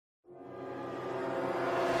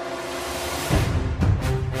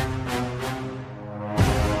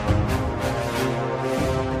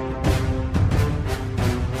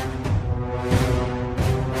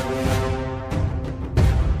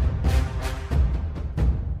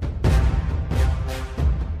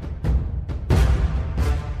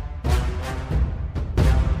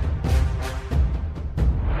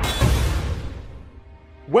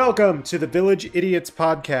Welcome to the Village Idiots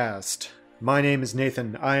podcast. My name is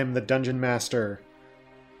Nathan. I am the Dungeon Master.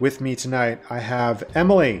 With me tonight, I have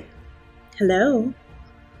Emily. Hello.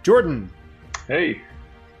 Jordan. Hey.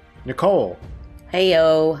 Nicole.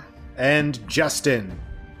 Heyo. And Justin.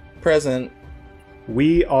 Present.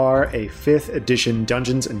 We are a 5th edition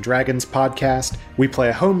Dungeons & Dragons podcast. We play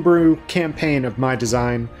a homebrew campaign of my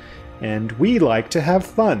design, and we like to have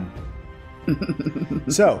fun.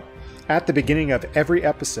 So, at the beginning of every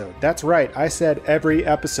episode, that's right, I said every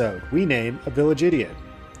episode, we name a village idiot.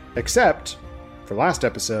 Except, for last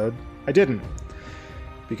episode, I didn't.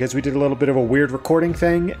 Because we did a little bit of a weird recording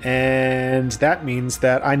thing, and that means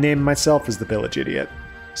that I named myself as the village idiot.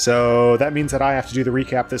 So that means that I have to do the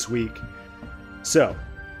recap this week. So,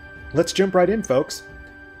 let's jump right in, folks.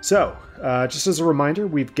 So, just as a reminder,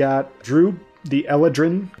 we've got Drew, the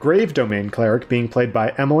Eladrin Grave Domain Cleric, being played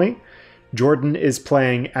by Emily. Jordan is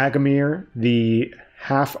playing Agamir, the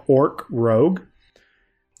half-orc rogue.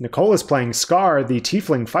 Nicole is playing Scar, the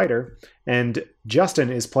tiefling fighter. And Justin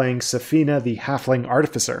is playing Safina, the halfling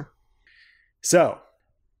artificer. So,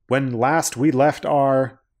 when last we left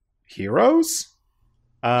our heroes,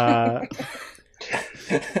 Agamir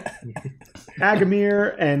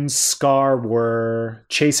and Scar were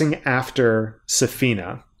chasing after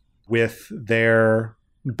Safina with their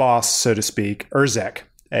boss, so to speak, Urzek,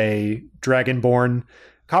 a dragonborn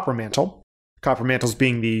coppermantle. Coppermantles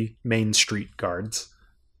being the main street guards.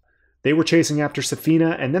 They were chasing after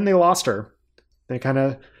Safina, and then they lost her. They kind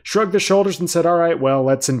of shrugged their shoulders and said, all right, well,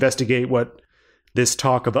 let's investigate what this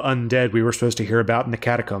talk of undead we were supposed to hear about in the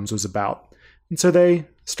catacombs was about. And so they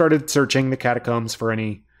started searching the catacombs for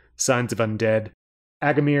any signs of undead.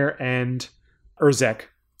 Agamir and Urzek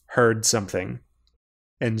heard something,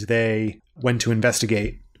 and they went to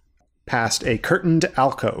investigate past a curtained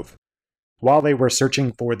alcove. While they were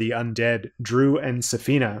searching for the undead, Drew and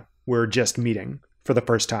Safina were just meeting for the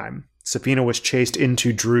first time. Safina was chased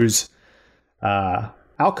into Drew's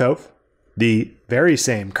alcove, the very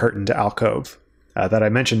same curtained alcove that I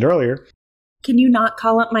mentioned earlier. Can you not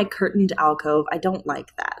call it my curtained alcove? I don't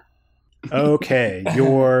like that. Okay,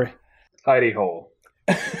 your hidey hole.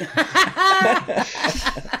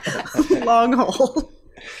 Long hole.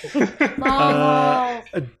 Long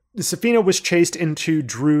hole. Safina was chased into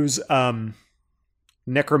Drew's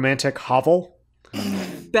necromantic hovel.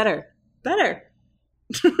 Better.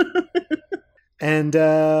 And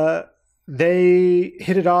they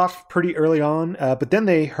hit it off pretty early on, but then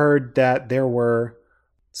they heard that there were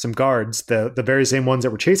some guards, the very same ones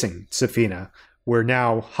that were chasing Safina, were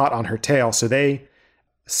now hot on her tail. So they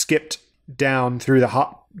skipped down through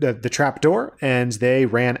the trap door, and they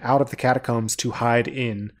ran out of the catacombs to hide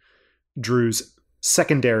in Drew's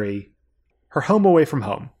her home away from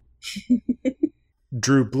home.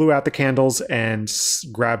 Drew blew out the candles and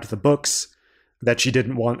grabbed the books that she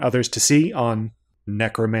didn't want others to see on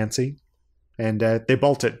necromancy, and they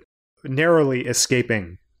bolted, narrowly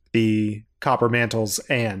escaping the Coppermantles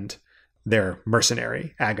and their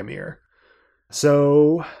mercenary, Agamir.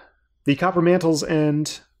 So the Coppermantles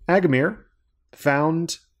and Agamir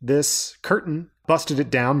found this curtain, busted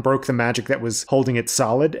it down, broke the magic that was holding it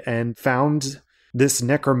solid, and found this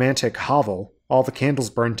necromantic hovel. All the candles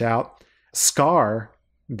burnt out. Scar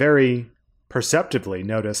very perceptively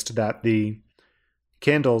noticed that the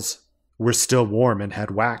candles were still warm and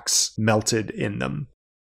had wax melted in them.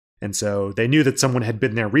 And so they knew that someone had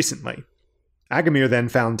been there recently. Agamir then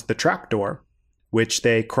found the trapdoor, which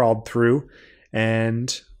they crawled through,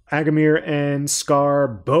 and Agamir and Scar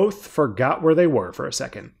both forgot where they were for a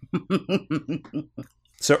second.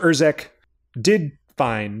 So Urzek did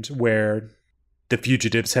find where the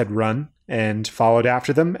fugitives had run and followed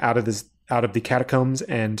after them out of the catacombs,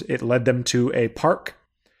 and it led them to a park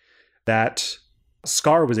that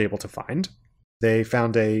Scar was able to find. They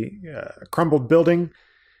found a crumbled building.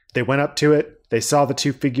 They went up to it. They saw the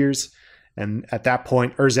two figures, and at that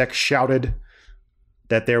point, Urzek shouted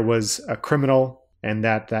that there was a criminal, and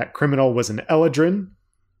that criminal was an Eladrin,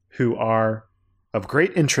 who are of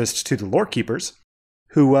great interest to the lore keepers,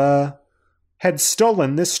 who had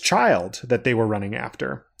stolen this child that they were running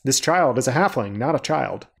after. This child is a halfling, not a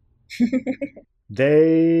child.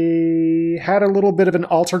 They had a little bit of an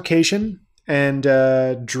altercation, and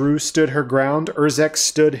Drew stood her ground. Urzek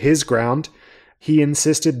stood his ground. He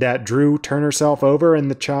insisted that Drew turn herself over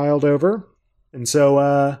and the child over. And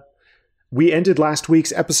so we ended last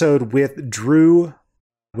week's episode with Drew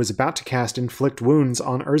was about to cast Inflict Wounds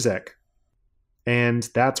on Urzek. And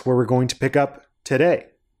that's where we're going to pick up today.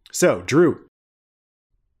 So, Drew,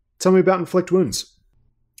 tell me about Inflict Wounds.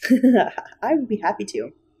 I would be happy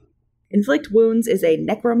to. Inflict Wounds is a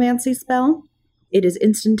necromancy spell. It is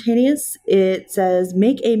instantaneous. It says,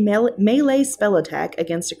 make a melee spell attack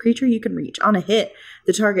against a creature you can reach. On a hit,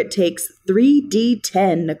 the target takes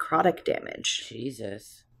 3d10 necrotic damage.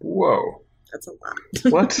 Jesus. Whoa. That's a lot.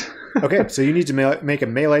 What? Okay, so you need to make a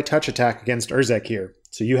melee touch attack against Urzek here.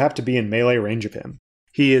 So you have to be in melee range of him.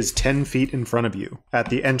 He is 10 feet in front of you at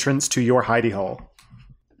the entrance to your hidey hole.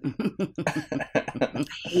 I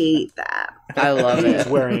hate that. I love He's it.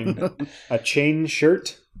 wearing a chain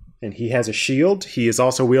shirt, and he has a shield. He is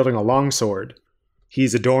also wielding a longsword.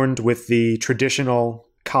 He's adorned with the traditional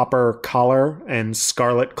copper collar and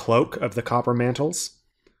scarlet cloak of the copper mantles,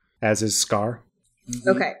 as is Scar.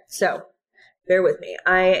 Okay, so bear with me.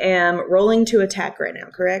 I am rolling to attack right now,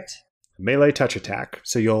 correct? Melee touch attack.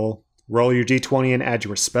 So you'll roll your d20 and add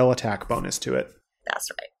your spell attack bonus to it. That's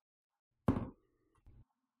right.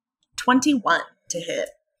 21 to hit.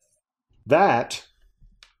 That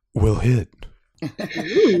will hit.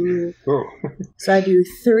 Ooh. Oh. So I do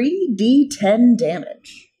 3d10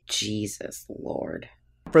 damage. Jesus Lord.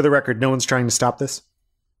 For the record, no one's trying to stop this.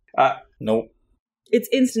 Nope. It's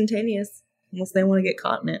instantaneous, unless they want to get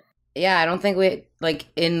caught in it. Yeah, I don't think we, like,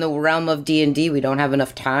 in the realm of D&D, we don't have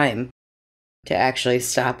enough time to actually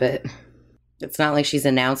stop it. It's not like she's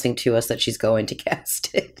announcing to us that she's going to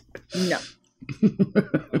cast it. No.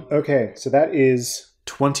 Okay, so that is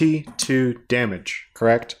 22 damage,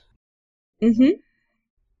 correct? Mm-hmm.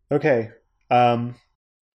 Okay.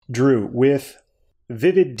 Drew, with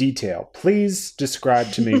vivid detail, please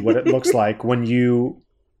describe to me what it looks like when you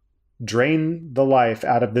drain the life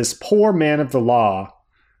out of this poor man of the law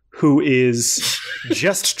who is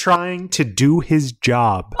just trying to do his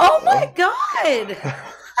job. Oh my god!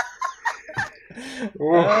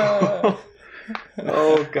 Whoa.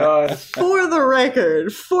 Oh, God. For the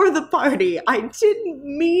record, for the party, I didn't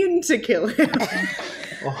mean to kill him.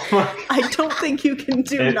 Oh, my. I don't think you can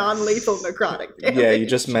do It's- non-lethal necrotic damage. Yeah, you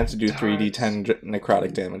just meant to do 3d10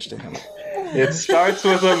 necrotic damage to him. It starts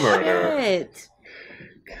with a murder. Shit.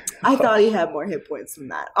 I thought he had more hit points than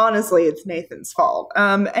that. Honestly, it's Nathan's fault.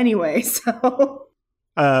 Anyway, so...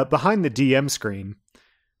 Behind the DM screen,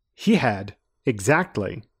 he had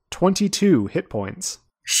exactly 22 hit points.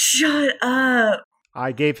 Shut up!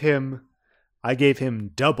 I gave him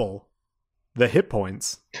double the hit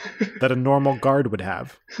points that a normal guard would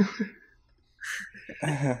have.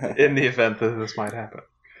 In the event that this might happen.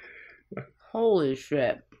 Holy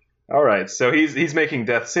shit. All right, so he's making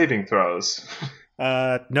death saving throws.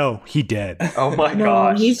 No, he dead. Oh my No,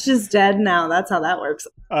 gosh. he's just dead now. That's how that works.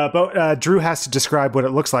 But Drew has to describe what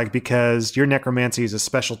it looks like because your necromancy is a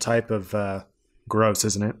special type of gross,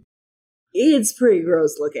 isn't it? It's pretty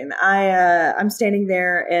gross looking. I'm standing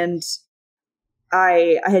there and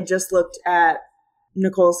I had just looked at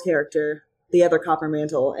Nicole's character, the other copper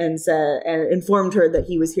mantle, and informed her that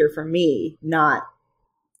he was here for me, not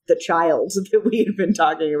the child that we had been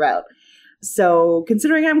talking about. So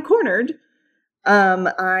considering I'm cornered,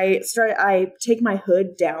 I take my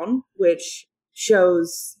hood down, which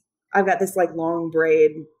shows I've got this like long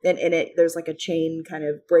braid, and in it there's like a chain kind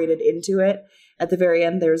of braided into it. At the very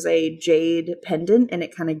end, there's a jade pendant, and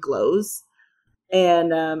it kind of glows.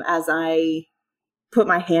 And as I put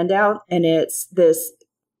my hand out, and it's this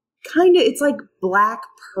it's like black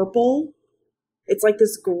purple. It's like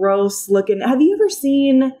this gross looking. Have you ever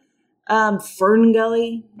seen Fern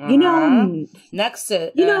Gully? You know,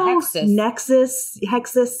 Nexus. you know,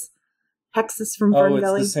 Hexus. Hexus from Fern Oh, it's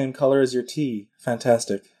Gully. the same color as your tea.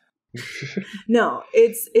 Fantastic. No,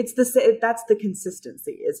 it's that's the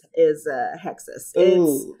consistency is Hexus. It's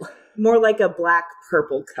Ooh. more like a black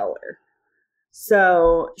purple color.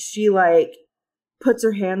 So she like puts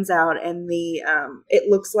her hands out, and the it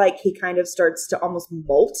looks like he kind of starts to almost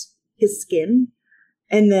molt his skin,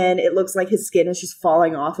 and then it looks like his skin is just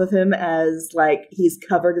falling off of him as like he's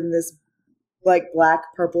covered in this like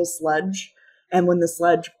black purple sludge, and when the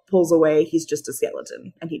sludge pulls away, he's just a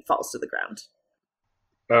skeleton and he falls to the ground.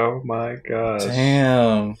 Oh my gosh.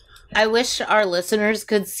 Damn. I wish our listeners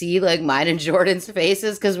could see like mine and Jordan's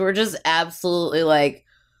faces because we're just absolutely like,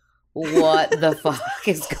 what the fuck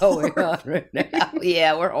is going on right now?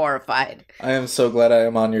 Yeah, we're horrified. I am so glad I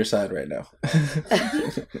am on your side right now.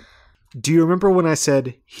 Do you remember when I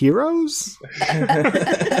said heroes?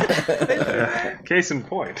 Case in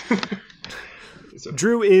point.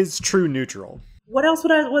 Drew is true neutral. What else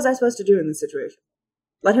was I supposed to do in this situation?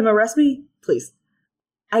 Let him arrest me? Please.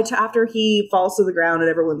 After he falls to the ground and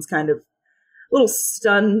everyone's kind of a little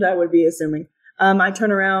stunned, I would be assuming, I turn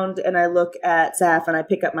around and I look at Saf and I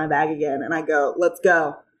pick up my bag again and I go, let's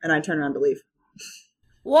go. And I turn around to leave.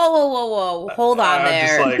 Whoa. Hold on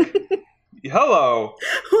there. Just like, hello.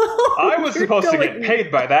 I was supposed to get paid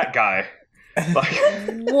by that guy. Like,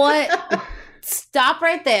 What? Stop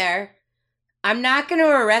right there. I'm not going to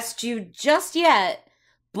arrest you just yet,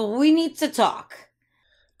 but we need to talk.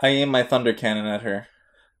 I aim my thunder cannon at her.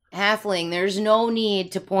 Halfling, there's no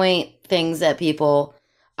need to point things at people.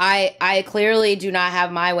 I clearly do not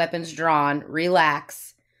have my weapons drawn.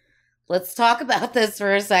 Relax. Let's talk about this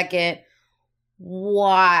for a second.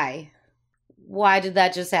 Why? Why did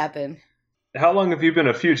that just happen? how long have you been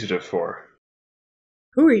a fugitive for?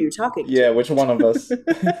 Who are you talking to? Yeah, which one of us?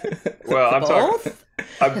 Well, Both?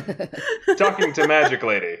 I'm talking to Magic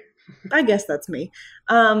Lady. I guess that's me.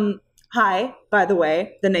 Hi, by the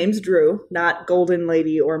way, the name's Drew, not Golden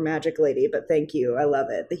Lady or Magic Lady, but thank you. I love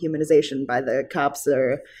it. The humanization by the cops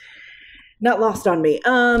are not lost on me.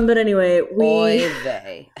 But anyway, Oy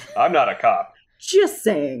vey. I'm not a cop. just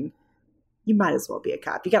saying, you might as well be a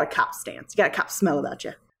cop. You got a cop stance. You got a cop smell about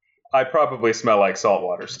you. I probably smell like salt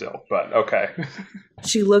water still, but okay.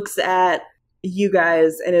 She looks at you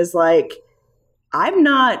guys and is like, I'm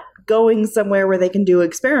not going somewhere where they can do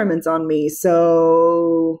experiments on me,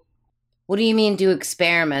 so What do you mean do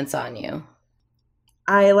experiments on you?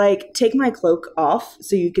 I take my cloak off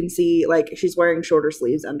so you can see, she's wearing shorter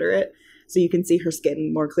sleeves under it, so you can see her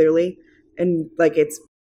skin more clearly, and it's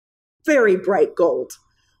very bright gold,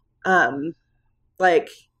 like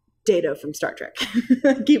Data from Star Trek.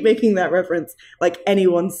 I keep making that reference, like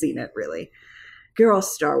anyone's seen it, really. Girl,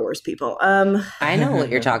 Star Wars people. I know what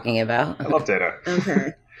you're talking about. I love Data.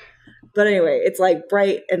 Okay. But anyway, it's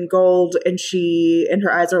bright and gold, and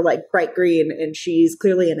her eyes are bright green, and she's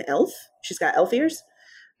clearly an elf. She's got elf ears.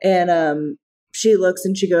 And she looks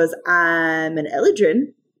and she goes, I'm an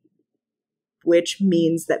Eladrin, which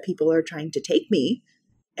means that people are trying to take me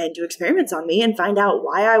and do experiments on me and find out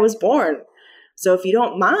why I was born. So if you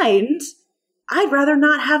don't mind, I'd rather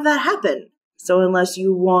not have that happen. So unless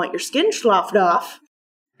you want your skin sloughed off,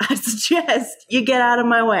 I suggest you get out of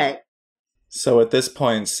my way. So at this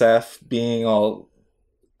point, Seth, being all,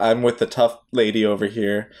 I'm with the tough lady over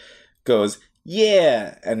here, goes,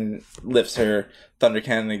 yeah, and lifts her thunder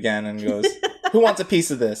cannon again and goes, who wants a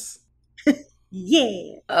piece of this?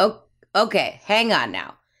 Yeah. Oh, okay, hang on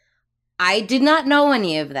now. I did not know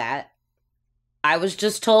any of that. I was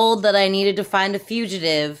just told that I needed to find a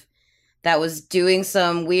fugitive that was doing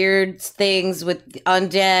some weird things with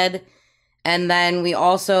undead. And then we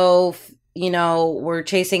also, were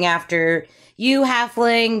chasing after you,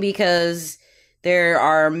 Halfling, because there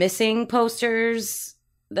are missing posters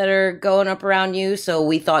that are going up around you. So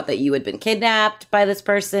we thought that you had been kidnapped by this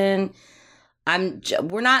person.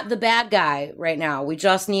 We're not the bad guy right now. We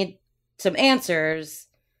just need some answers.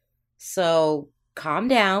 So calm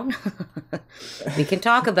down. We can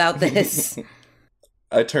talk about this.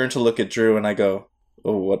 I turn to look at Drew and I go,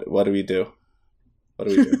 oh, what do we do? What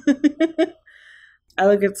do we do? I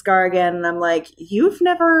look at Scar again and I'm like, you've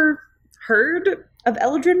never heard of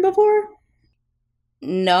Eldrin before?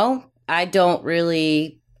 No, I don't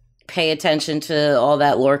really pay attention to all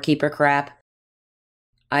that lore keeper crap.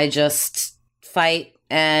 I just fight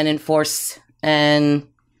and enforce, and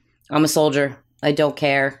I'm a soldier. I don't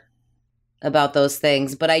care about those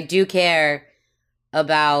things, but I do care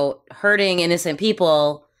about hurting innocent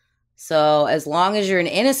people. So as long as you're an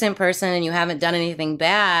innocent person and you haven't done anything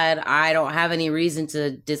bad, I don't have any reason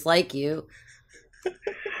to dislike you.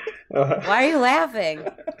 Why are you laughing?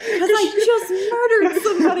 Because I just murdered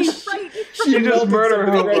somebody right in front You of me. just murder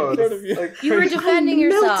somebody right in hobos. front of you. Like You were crazy. defending I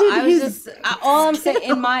yourself. melted I was his just all I'm saying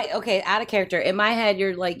out of character. In my head,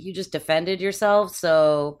 you're like, you just defended yourself.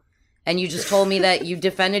 So, and you just told me that you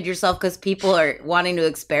defended yourself because people are wanting to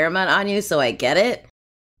experiment on you. So I get it,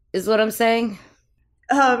 is what I'm saying.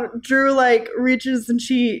 Drew reaches and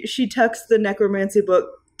she tucks the necromancy book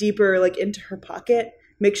deeper into her pocket.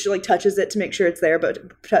 Makes sure touches it to make sure it's there, but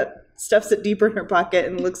stuffs it deeper in her pocket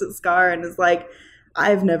and looks at Scar and is like,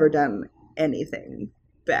 I've never done anything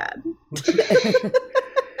bad.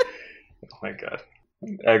 Oh my god.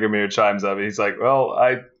 Agamir chimes up. He's like, well,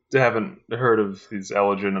 I haven't heard of these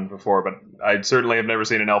Eladrin before, but I certainly have never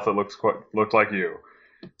seen an elf that looked like you.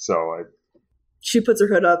 So She puts her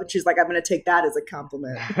hood up and she's like, I'm going to take that as a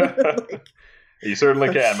compliment. you certainly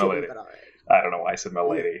Oh, can, sure, my lady. but all right. I don't know why I said my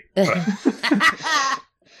lady. But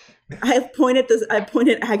I point at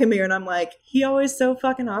Agamir and I'm like, he always so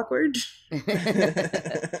fucking awkward.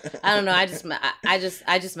 I don't know. I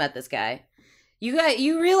just met this guy.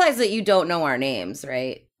 You realize that you don't know our names,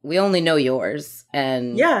 right? We only know yours.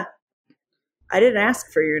 And Yeah. I didn't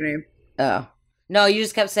ask for your name. Oh. No, you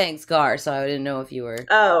just kept saying Scar, so I didn't know if you were.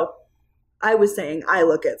 Oh. I was saying I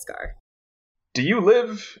look at Scar. do you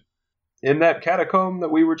live in that catacomb that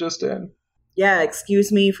we were just in? Yeah,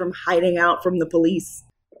 excuse me from hiding out from the police.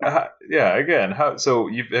 Yeah, again,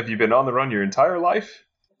 have you been on the run your entire life?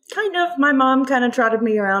 Kind of. My mom kind of trotted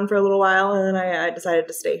me around for a little while, and then I decided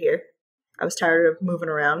to stay here. I was tired of moving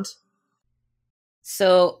around.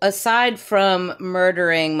 So, aside from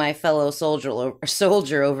murdering my fellow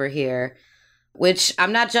soldier over here, which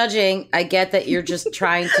I'm not judging, I get that you're just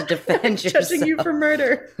trying to defend yourself. Judging you for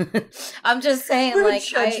murder. I'm just saying, We're like,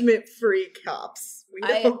 judgment-free cops. We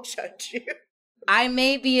don't judge you. I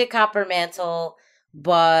may be a copper mantle,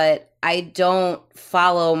 but I don't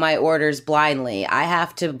follow my orders blindly. I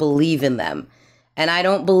have to believe in them. And I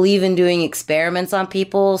don't believe in doing experiments on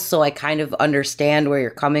people, so I kind of understand where you're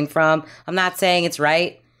coming from. I'm not saying it's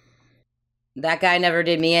right. That guy never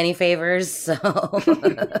did me any favors, so...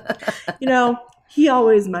 He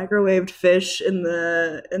always microwaved fish in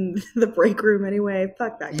the break room anyway.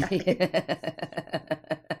 Fuck that guy.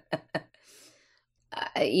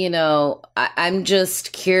 I'm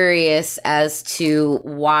just curious as to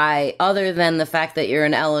why, other than the fact that you're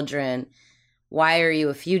an Eladrin, why are you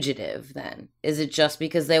a fugitive then? Is it just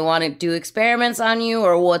because they want to do experiments on you,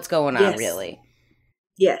 or what's going on, really?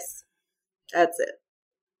 Yes. That's it.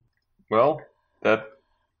 Well, that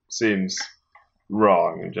seems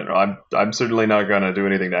wrong in general. I'm certainly not going to do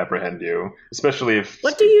anything to apprehend you, especially if...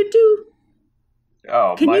 What do you do?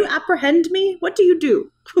 Oh, Can you apprehend me? What do you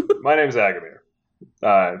do? My name's Agamir.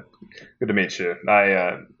 Good to meet you.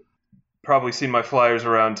 I probably seen my flyers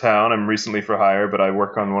around town. I'm recently for hire, but I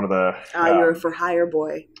work on one of the... you're a for hire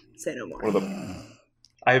boy. Say no more.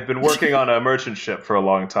 I have been working on a merchant ship for a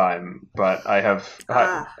long time, but I have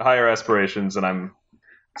higher aspirations, and I'm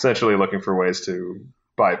essentially looking for ways to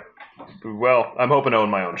buy... Well, I'm hoping to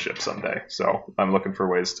own my own ship someday, so I'm looking for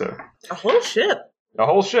ways to... A whole ship? A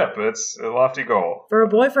whole ship. It's a lofty goal. For a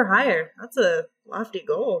boy for hire. That's a lofty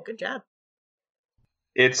goal. Good job.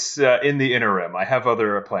 It's in the interim. I have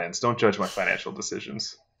other plans. Don't judge my financial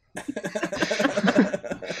decisions.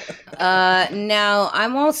 Now,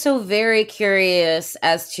 I'm also very curious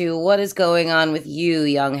as to what is going on with you,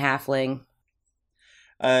 young halfling.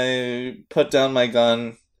 I put down my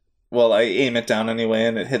gun. Well, I aim it down anyway,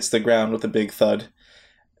 and it hits the ground with a big thud.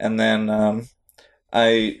 And then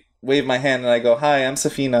I wave my hand and I go, "Hi, I'm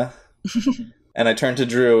Safina." And I turn to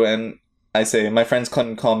Drew and I say, "My friends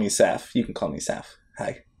couldn't call me Saf. You can call me Saf.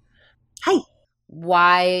 Hi." Hi.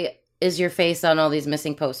 Why is your face on all these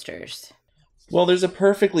missing posters? Well, there's a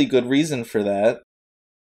perfectly good reason for that.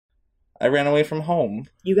 I ran away from home.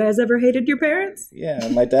 You guys ever hated your parents? Yeah,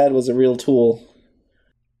 my dad was a real tool.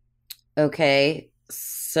 Okay,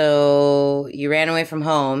 so you ran away from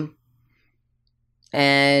home,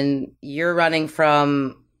 and you're running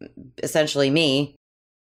from essentially me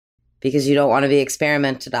because you don't want to be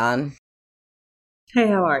experimented on. Hey,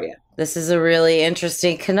 how are you? This is a really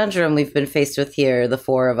interesting conundrum we've been faced with here, the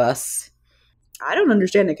four of us. I don't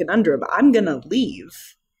understand the conundrum. I'm gonna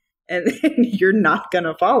leave, and you're not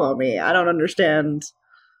gonna follow me. I don't understand.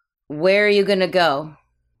 Where are you gonna go?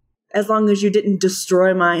 As long as you didn't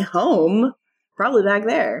destroy my home, probably back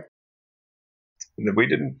there. We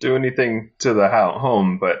didn't do anything to the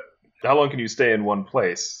home, but how long can you stay in one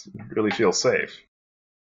place? Really feel safe?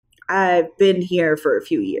 I've been here for a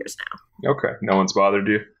few years now. Okay, no one's bothered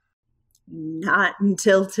you? Not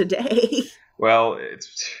until today. Well,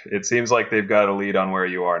 it seems like they've got a lead on where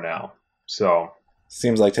you are now, so...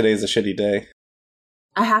 Seems like today's a shitty day.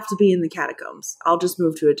 I have to be in the catacombs. I'll just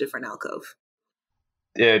move to a different alcove.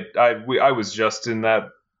 I was just in that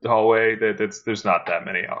hallway. There's not that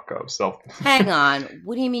many alcoves. So. Hang on.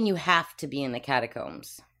 What do you mean you have to be in the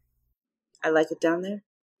catacombs? I like it down there.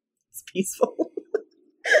 It's peaceful.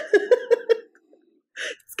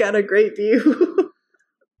 It's got a great view.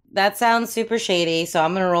 That sounds super shady, so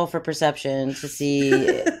I'm going to roll for perception to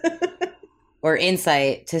see, or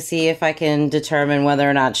insight, to see if I can determine whether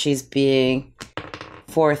or not she's being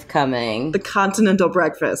forthcoming. The continental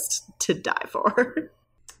breakfast to die for.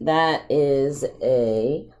 That is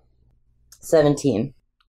a 17.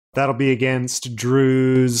 That'll be against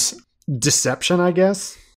Drew's deception, I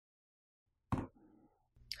guess.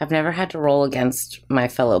 I've never had to roll against my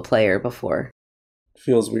fellow player before.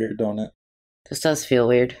 Feels weird, don't it? This does feel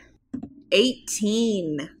weird.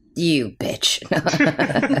 18. You bitch.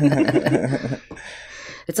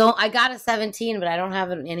 I got a 17, but I don't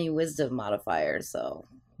have any wisdom modifier, so.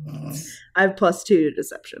 I have +2 to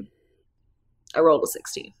deception. I rolled a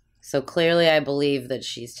 16. So clearly I believe that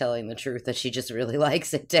she's telling the truth, that she just really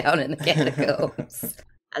likes it down in the catacombs.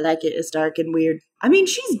 I like it. It's dark and weird. I mean,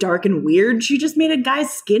 she's dark and weird. She just made a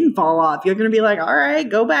guy's skin fall off. You're going to be like, all right,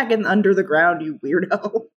 go back in under the ground, you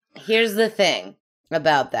weirdo. Here's the thing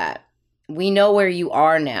about that. We know where you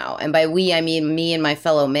are now. And by we, I mean me and my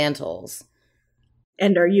fellow mantles.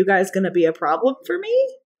 And are you guys going to be a problem for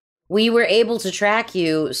me? We were able to track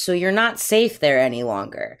you, so you're not safe there any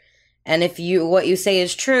longer. And if what you say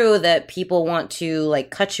is true, that people want to like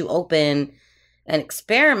cut you open and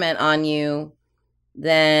experiment on you,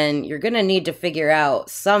 then you're going to need to figure out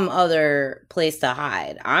some other place to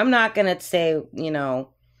hide. I'm not going to say,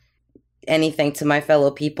 anything to my fellow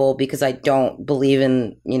people because I don't believe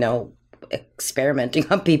in, experimenting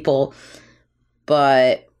on people,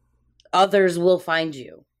 but others will find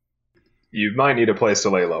you. You might need a place to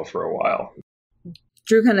lay low for a while.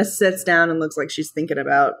 Drew kind of sits down and looks like she's thinking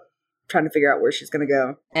about trying to figure out where she's going to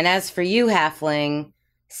go. And as for you, Halfling,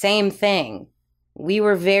 same thing. We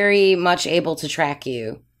were very much able to track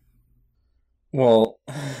you. Well,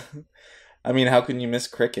 I mean, how can you miss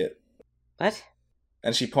Cricket? What?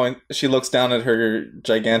 And she looks down at her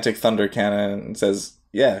gigantic thunder cannon and says,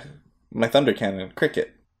 yeah, my thunder cannon,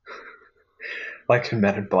 Cricket. Like in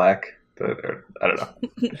Men in Black. I don't know.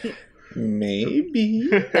 Maybe.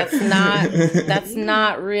 That's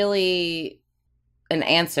not really an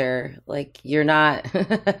answer. Like, you're not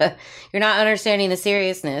you're not understanding the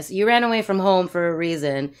seriousness. You ran away from home for a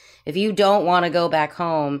reason. If you don't want to go back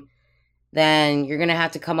home, then you're going to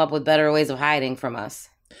have to come up with better ways of hiding from us.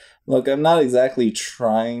 Look, I'm not exactly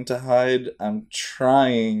trying to hide. I'm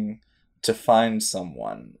trying to find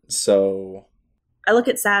someone. So I look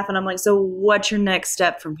at Saf and I'm like, so what's your next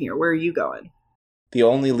step from here? Where are you going? the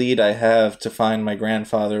only lead I have to find my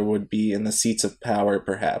grandfather would be in the seats of power,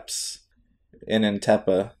 perhaps, in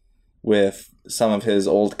Intepa, with some of his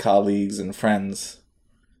old colleagues and friends.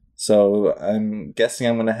 So I'm guessing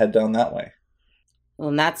I'm going to head down that way. Well,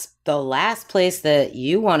 and that's the last place that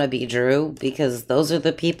you want to be, Drew, because those are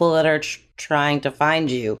the people that are trying to find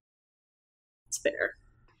you. It's fair.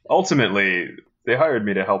 Ultimately, they hired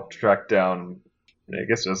me to help track down, I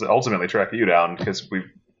guess it was ultimately track you down, because we've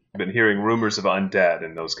been hearing rumors of undead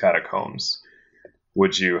in those catacombs.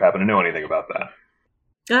 Would you happen to know anything about that?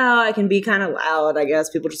 Oh, I can be kind of loud, I guess.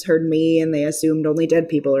 People just heard me and they assumed only dead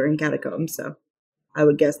people are in catacombs, so I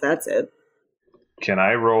would guess that's it. Can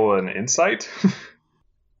I roll an insight?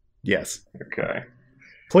 Yes. Okay.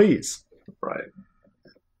 Please. Right.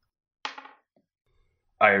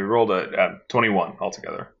 I rolled a 21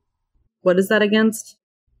 altogether. What is that against?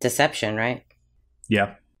 Deception, right?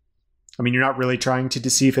 Yeah. I mean, you're not really trying to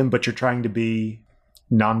deceive him, but you're trying to be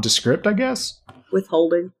nondescript, I guess?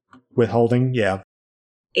 Withholding. Withholding, yeah.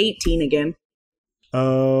 18 again.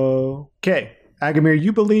 Okay. Agamir,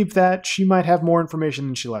 you believe that she might have more information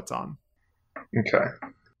than she lets on. Okay.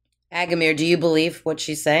 Agamir, do you believe what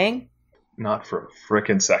she's saying? Not for a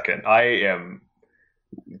frickin' second. I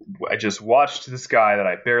just watched this guy that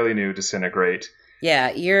I barely knew disintegrate.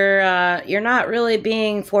 Yeah, you're not really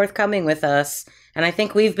being forthcoming with us, and I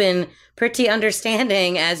think we've been pretty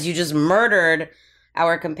understanding as you just murdered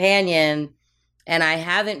our companion, and I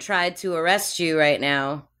haven't tried to arrest you right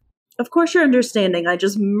now. Of course you're understanding. I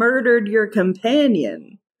just murdered your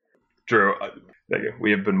companion. Drew,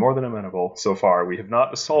 we have been more than amenable so far. We have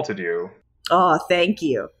not assaulted you. Oh, thank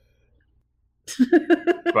you.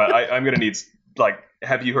 But I'm going to need,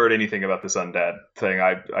 have you heard anything about this undead thing?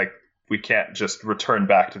 We can't just return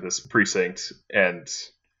back to this precinct and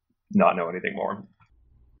not know anything more.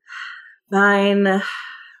 Fine.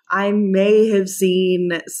 I may have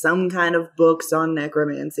seen some kind of books on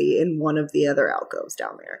necromancy in one of the other alcoves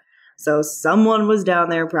down there. So someone was down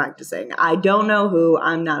there practicing. I don't know who.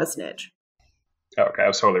 I'm not a snitch. Okay, I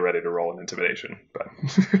was totally ready to roll an intimidation, but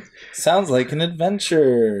Sounds like an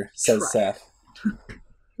adventure, says Seth.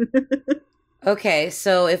 Okay,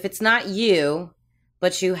 so if it's not you,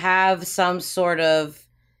 but you have some sort of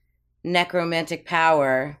necromantic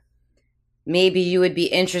power, maybe you would be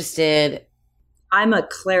interested. I'm a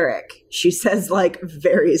cleric, she says,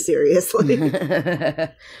 very seriously.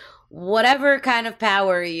 Whatever kind of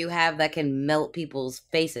power you have that can melt people's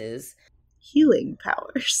faces. Healing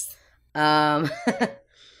powers.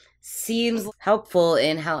 Seems helpful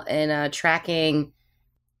in tracking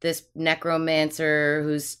this necromancer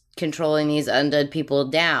who's controlling these undead people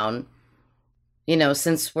down. You know,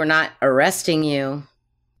 since we're not arresting you,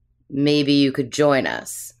 maybe you could join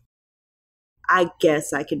us. I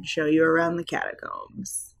guess I can show you around the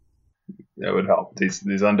catacombs. that would help. These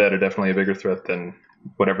undead are definitely a bigger threat than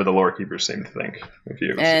whatever the lore keepers seem to think of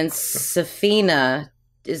you. And Safina,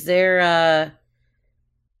 was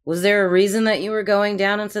there a reason that you were going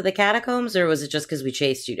down into the catacombs, or was it just because we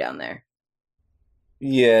chased you down there?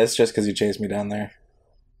 Yeah, it's just because you chased me down there.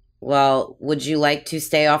 Well, would you like to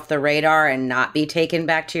stay off the radar and not be taken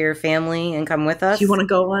back to your family and come with us? Do you want to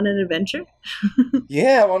go on an adventure?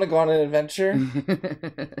 Yeah, I want to go on an adventure.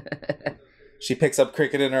 She picks up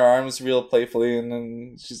Cricket in her arms real playfully, and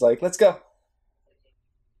then she's like, let's go.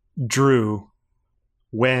 Drew,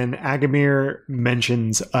 when Agamir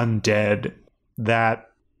mentions undead, that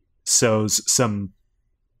sows some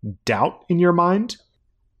doubt in your mind,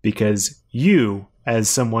 because you, as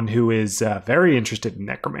someone who is very interested in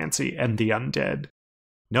necromancy and the undead,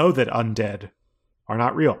 know that undead are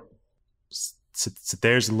not real. So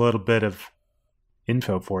there's a little bit of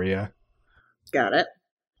info for you. Got it.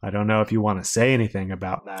 I don't know if you want to say anything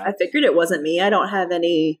about that. I figured it wasn't me. I don't have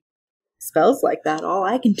any spells like that. All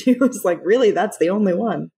I can do is really, that's the only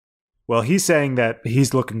one. Well, he's saying that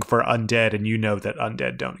he's looking for undead, and you know that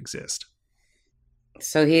undead don't exist.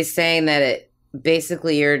 So he's saying that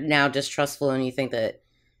basically you're now distrustful and you think that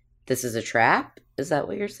this is a trap? Is that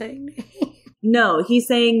what you're saying? No, he's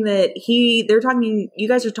saying that you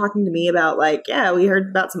guys are talking to me about yeah, we heard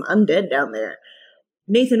about some undead down there.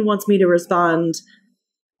 Nathan wants me to respond,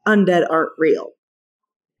 undead aren't real.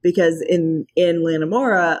 Because in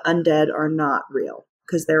Lanamora, undead are not real.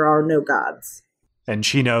 Because there are no gods. And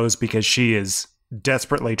she knows because she is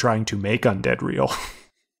desperately trying to make undead real.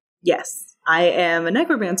 Yes. I am a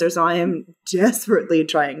necromancer, so I am desperately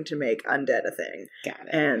trying to make undead a thing. Got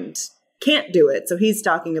it. And can't do it. So he's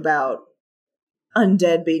talking about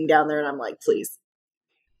undead being down there, and I'm like, please.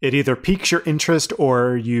 It either piques your interest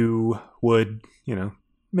or you would,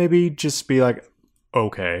 maybe just be like,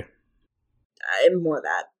 okay. I'm more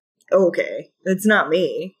that. Okay. It's not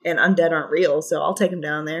me, and undead aren't real, so I'll take him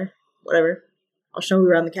down there. Whatever. I'll show you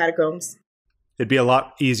around the catacombs. It'd be a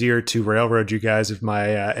lot easier to railroad you guys if my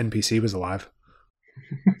NPC was alive.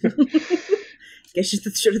 Guess you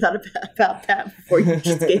should have thought about that before you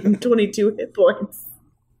just gave him 22 hit points.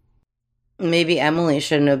 Maybe Emily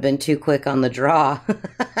shouldn't have been too quick on the draw.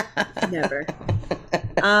 Never.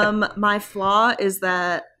 My flaw is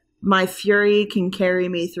that my fury can carry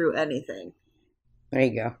me through anything. There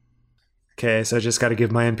you go. Okay, so I just got to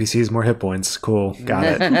give my NPCs more hit points. Cool, got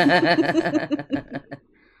it.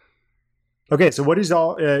 Okay, so what is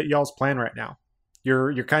y'all's plan right now?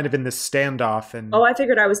 You're kind of in this standoff, and I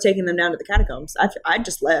figured I was taking them down to the catacombs. I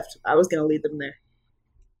just left. I was going to lead them there.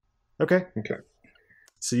 Okay.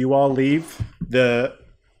 So you all leave the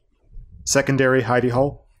secondary hidey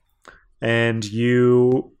hole, and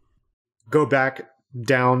you go back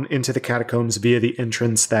down into the catacombs via the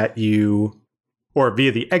entrance or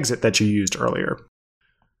via the exit that you used earlier.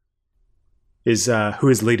 Who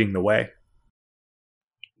is leading the way?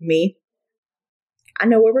 Me. I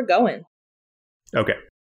know where we're going. Okay.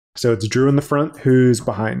 So it's Drew in the front. Who's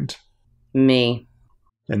behind? Me.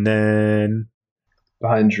 And then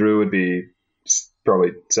behind Drew would be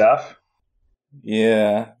probably Saf.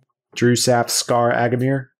 Yeah. Drew, Saf, Scar,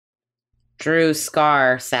 Agamir. Drew,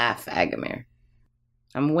 Scar, Saf, Agamir.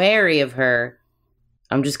 I'm wary of her.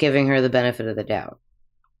 I'm just giving her the benefit of the doubt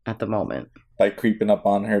at the moment. By creeping up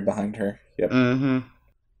on her behind her. Yep. Mm-hmm.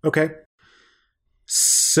 Okay.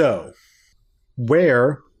 So,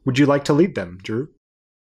 where would you like to lead them, Drew?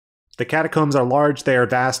 The catacombs are large, they are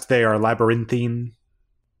vast, they are labyrinthine.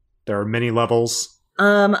 There are many levels.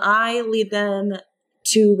 I lead them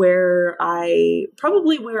to where I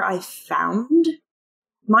found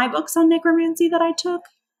my books on necromancy that I took.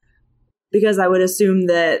 Because I would assume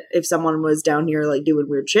that if someone was down here doing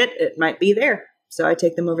weird shit, it might be there. So I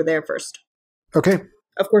take them over there first. Okay.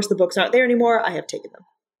 Of course, the books aren't there anymore. I have taken them.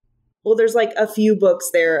 Well, there's a few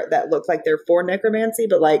books there that look like they're for necromancy,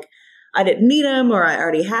 but I didn't need them or I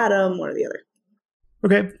already had them, one or the other.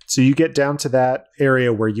 Okay. So you get down to that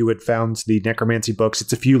area where you had found the necromancy books.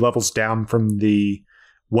 It's a few levels down from the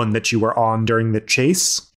one that you were on during the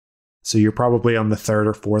chase. So you're probably on the third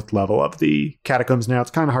or fourth level of the catacombs now. It's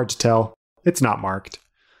kind of hard to tell. It's not marked.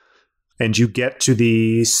 And you get to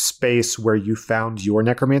the space where you found your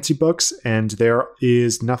necromancy books, and there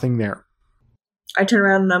is nothing there. I turn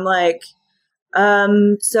around and I'm like,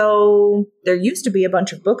 so there used to be a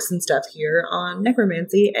bunch of books and stuff here on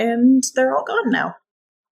necromancy, and they're all gone now.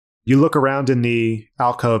 You look around in the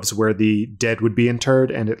alcoves where the dead would be interred,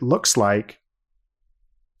 and it looks like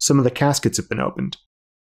some of the caskets have been opened.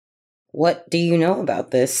 What do you know about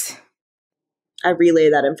this? I relay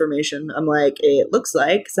that information. I'm like, it looks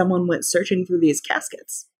like someone went searching through these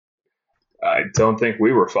caskets. I don't think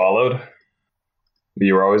we were followed.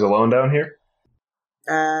 You were always alone down here?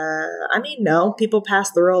 No. People pass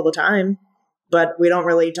through all the time. But we don't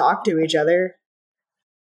really talk to each other.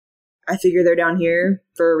 I figure they're down here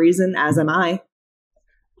for a reason, as am I.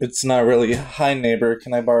 It's not really, hi neighbor,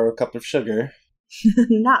 can I borrow a cup of sugar?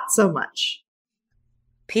 Not so much.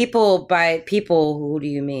 People, by people, who do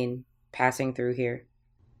you mean passing through here?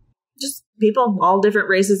 just people, all different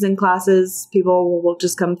races and classes. People will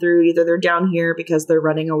just come through. Either they're down here because they're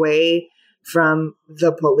running away from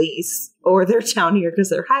the police, or they're down here because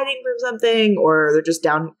they're hiding from something, or they're just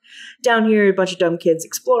down here, a bunch of dumb kids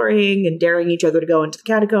exploring and daring each other to go into the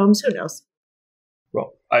catacombs. Who knows?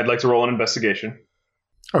 Well, I'd like to roll an investigation.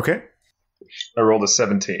 Okay. I rolled a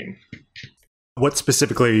 17. What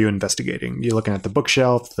specifically are you investigating? You looking at the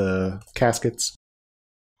bookshelf, the caskets?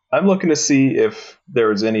 I'm looking to see if there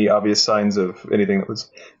was any obvious signs of anything that was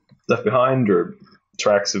left behind or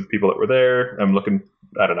tracks of people that were there. I'm looking,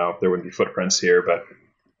 I don't know if there wouldn't be footprints here, but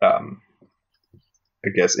I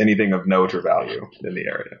guess anything of note or value in the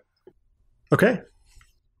area. Okay.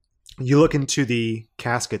 You look into the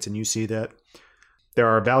caskets and you see that there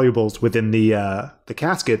are valuables within the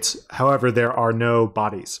caskets. However, there are no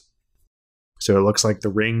bodies. So it looks like the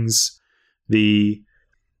rings, the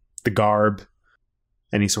garb,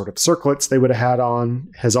 any sort of circlets they would have had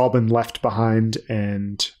on has all been left behind,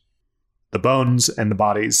 and the bones and the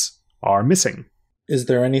bodies are missing. Is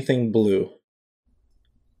there anything blue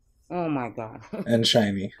Oh my god. and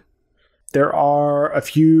shiny? There are a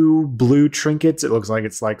few blue trinkets. It looks like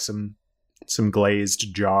it's like some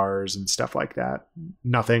glazed jars and stuff like that.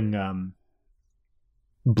 Nothing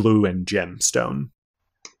blue and gemstone.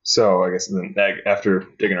 So I guess then after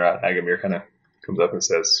digging around, Agamir kind of comes up and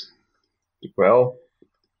says, well,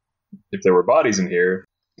 if there were bodies in here,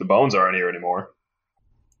 the bones aren't here anymore.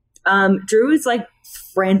 Drew is like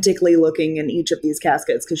frantically looking in each of these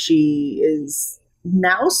caskets because she is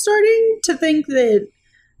now starting to think that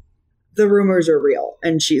the rumors are real,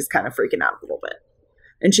 and she's kind of freaking out a little bit.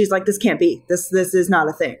 And she's like, this can't be. This is not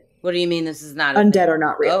a thing. What do you mean this is not Undead are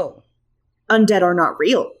not real. Oh. Undead are not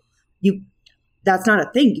real. That's not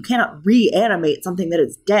a thing. You cannot reanimate something that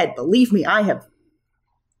is dead. Believe me, I have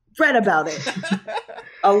read about it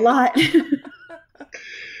a lot.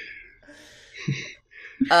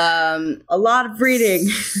 A lot of reading.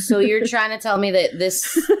 So you're trying to tell me that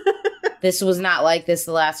this was not like this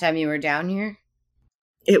the last time you were down here?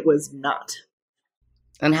 It was not.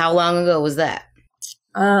 And how long ago was that?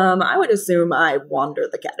 I would assume I wander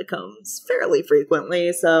the catacombs fairly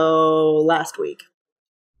frequently, so last week.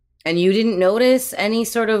 And you didn't notice any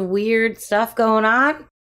sort of weird stuff going on?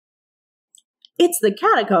 It's the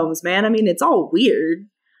catacombs, man. I mean, it's all weird.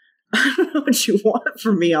 I don't know what you want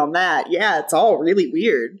from me on that. Yeah, it's all really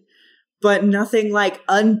weird. But nothing like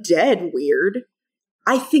undead weird.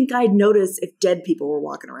 I think I'd notice if dead people were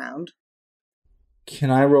walking around.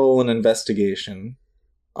 Can I roll an investigation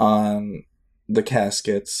on the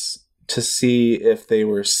caskets to see if they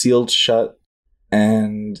were sealed shut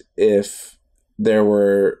and if there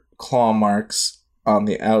were claw marks on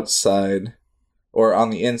the outside, or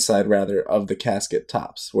on the inside rather, of the casket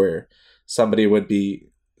tops, where somebody would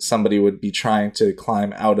be trying to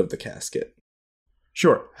climb out of the casket?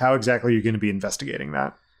 Sure. How exactly are you going to be investigating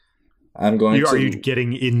that? I'm going to... Are you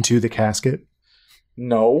getting into the casket?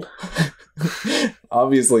 No.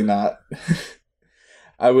 Obviously not.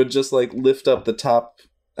 I would just like lift up the top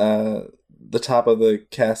of the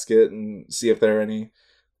casket and see if there are any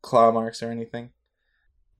claw marks or anything.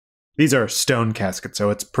 These are stone caskets, so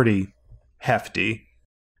it's pretty hefty.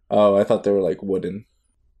 Oh, I thought they were like wooden.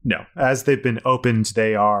 No. As they've been opened,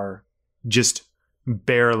 they are just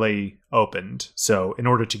barely opened. So in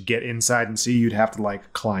order to get inside and see, you'd have to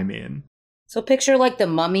like climb in. So picture like the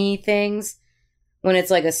mummy things when it's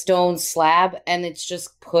like a stone slab and it's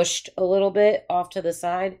just pushed a little bit off to the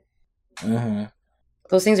side. Uh-huh.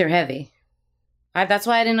 Those things are heavy. That's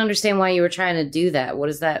why I didn't understand why you were trying to do that. What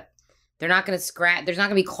is that? They're not going to scratch. There's not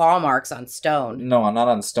going to be claw marks on stone. No, not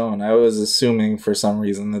on stone. I was assuming for some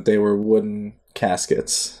reason that they were wooden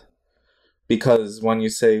caskets. Because when you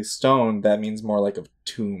say stone, that means more like a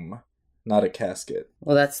tomb, not a casket.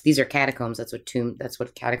 Well, these are catacombs. That's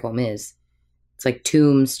what catacomb is. It's like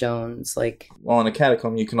tombstones. Like, well, in a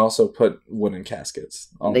catacomb, you can also put wooden caskets.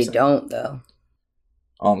 They don't, though.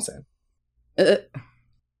 All I'm saying.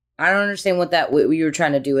 I don't understand what you were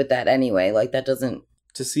trying to do with that anyway. Like, that doesn't...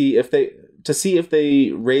 To see if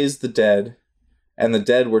they raised the dead, and the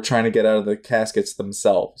dead were trying to get out of the caskets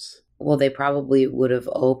themselves. Well, they probably would have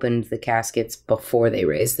opened the caskets before they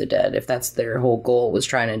raised the dead, if that's their whole goal, was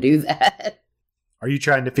trying to do that. Are you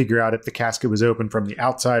trying to figure out if the casket was open from the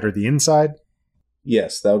outside or the inside?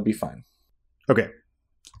 Yes, that would be fine. Okay.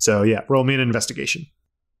 So, yeah, roll me an investigation.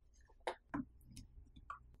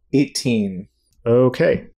 18.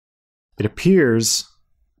 Okay. It appears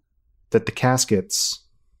that the caskets,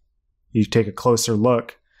 you take a closer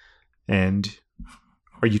look, and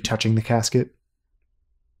are you touching the casket?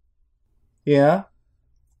 Yeah.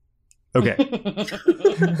 Okay.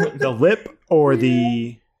 The lip or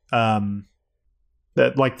the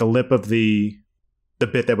that like the lip of the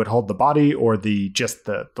bit that would hold the body, or just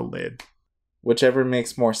the lid? Whichever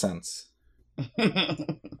makes more sense.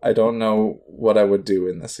 I don't know what I would do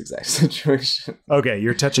in this exact situation. Okay,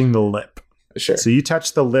 you're touching the lip. Sure. So you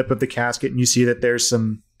touch the lip of the casket and you see that there's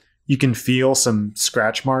you can feel some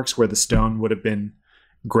scratch marks where the stone would have been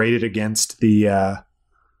grated against the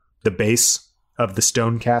base of the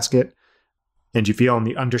stone casket. And you feel on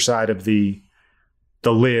the underside of the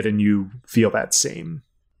lid, and you feel that same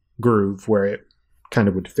groove where it kind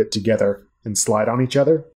of would fit together and slide on each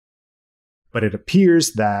other. But it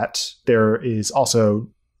appears that there is also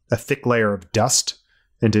a thick layer of dust,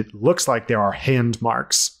 and it looks like there are hand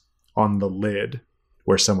marks on the lid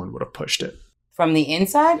where someone would have pushed it. From the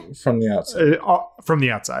inside? From the outside. From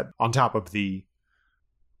the outside, on top of the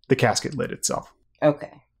casket lid itself.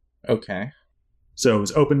 Okay. Okay. So it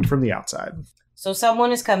was opened from the outside. So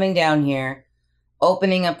someone is coming down here,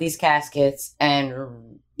 opening up these caskets,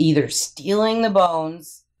 and either stealing the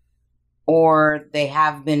bones, or they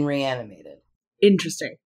have been reanimated.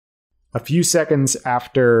 Interesting. A few seconds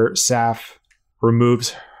after Saf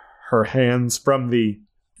removes her hands from the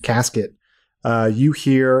casket, you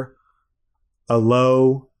hear a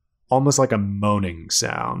low, almost like a moaning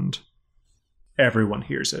sound. Everyone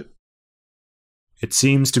hears it. It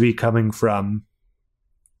seems to be coming from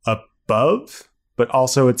above, but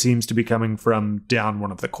also it seems to be coming from down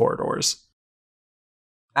one of the corridors.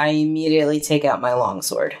 I immediately take out my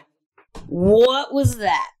longsword. What was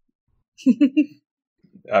that?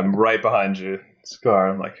 I'm right behind you, Scar.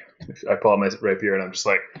 I'm like, I pull out my rapier and I'm just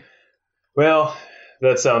like, well,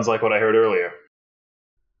 that sounds like what I heard earlier.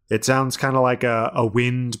 It sounds kind of like a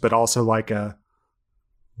wind, but also like a...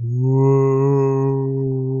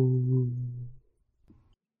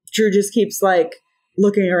 Drew just keeps like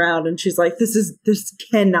looking around, and she's like, this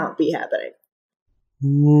cannot be happening.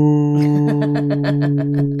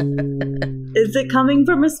 Is it coming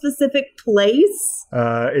from a specific place?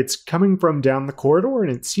 It's coming from down the corridor,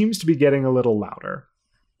 and it seems to be getting a little louder.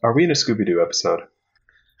 Are we in a Scooby-Doo episode?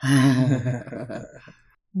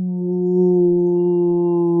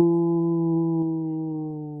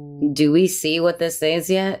 Do we see what this is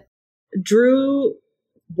yet? Drew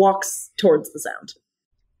walks towards the sound.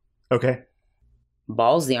 Okay.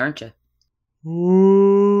 Ballsy, aren't you?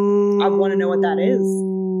 I want to know what that is.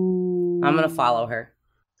 I'm going to follow her.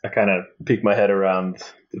 I kind of peek my head around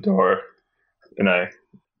the door, and I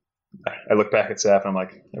look back at Saf, and I'm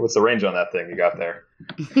like, hey, what's the range on that thing you got there?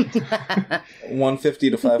 150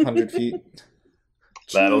 to 500 feet.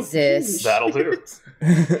 That'll do.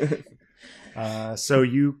 So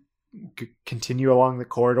you continue along the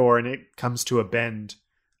corridor, and it comes to a bend.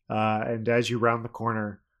 And as you round the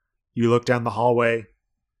corner, you look down the hallway,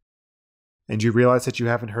 and you realize that you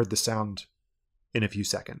haven't heard the sound in a few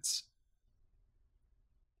seconds.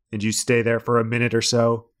 And you stay there for a minute or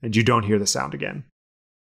so, and you don't hear the sound again.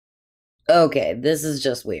 Okay, this is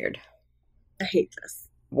just weird. I hate this.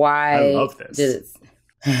 Why? I love this.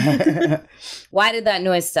 Why did that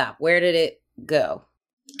noise stop? Where did it go?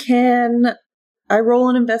 Can I roll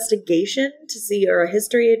an investigation to see, or a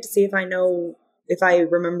history to see if I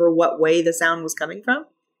remember what way the sound was coming from?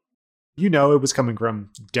 You know it was coming from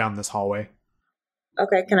down this hallway.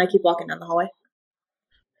 Okay, can I keep walking down the hallway?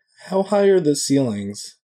 How high are the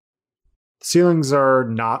ceilings? Ceilings are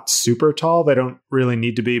not super tall. They don't really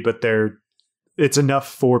need to be, but it's enough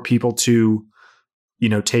for people to,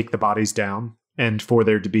 take the bodies down, and for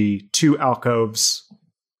there to be 2 alcoves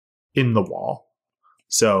in the wall.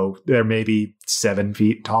 So they're maybe 7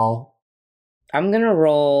 feet tall. I'm going to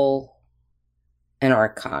roll an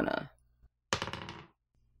Arcana.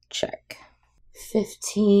 Check.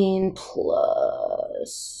 15 plus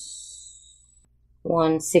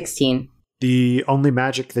 1, 16. The only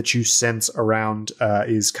magic that you sense around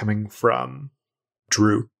is coming from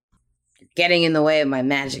Drew. Getting in the way of my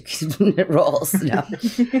magic rolls. No.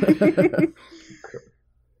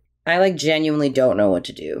 I genuinely don't know what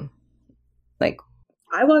to do.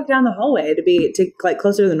 I walked down the hallway to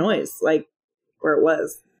closer to the noise, where it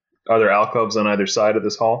was. Are there alcoves on either side of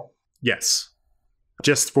this hall? Yes.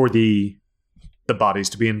 Just for the bodies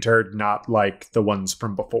to be interred, not like the ones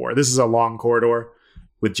from before. This is a long corridor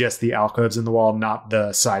with just the alcoves in the wall, not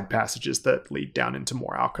the side passages that lead down into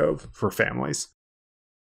more alcove for families.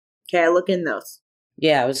 Okay, I look in those.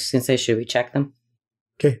 Yeah, I was just going to say, should we check them?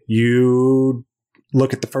 Okay, you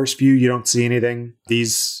look at the first few, you don't see anything.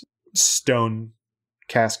 These stone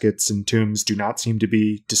caskets and tombs do not seem to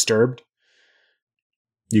be disturbed.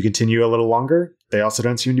 You continue a little longer. They also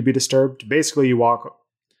don't seem to be disturbed. Basically, you walk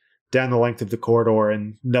down the length of the corridor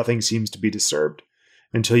and nothing seems to be disturbed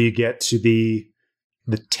until you get to the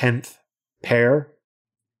the 10th pair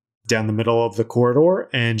down the middle of the corridor,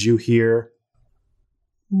 and you hear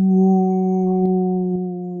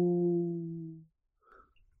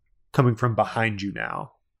coming from behind you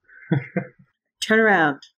now. Turn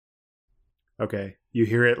around. Okay, you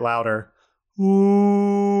hear it louder.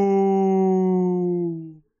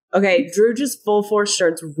 Okay, Drew just full force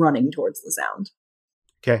starts running towards the sound.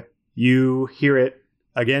 Okay, you hear it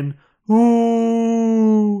again.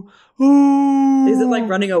 Is it like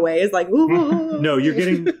running away? Is like No,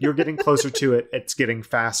 you're getting closer to it. It's getting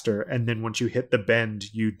faster, and then once you hit the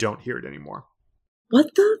bend, you don't hear it anymore.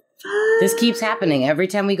 What the fuck? This keeps happening. Every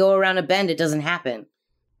time we go around a bend, it doesn't happen.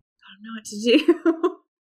 I don't know what to do.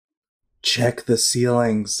 Check the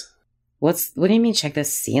ceilings. What do you mean check the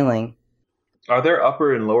ceiling? Are there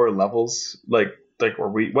upper and lower levels? Like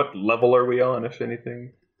what level are we on, if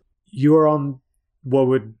anything? You are on what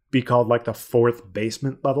would be called like the 4th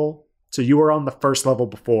basement level. So you were on the 1st level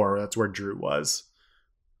before. That's where Drew was.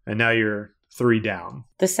 And now you're 3 down.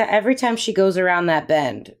 Every time she goes around that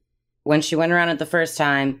bend, when she went around it the first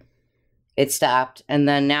time, it stopped. And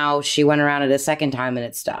then now she went around it a second time and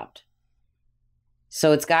it stopped.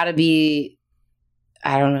 So it's got to be,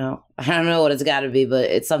 I don't know what it's got to be, but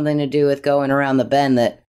it's something to do with going around the bend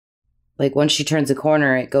that, like, once she turns a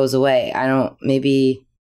corner, it goes away. Maybe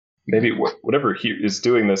whatever he is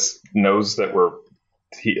doing this knows that we're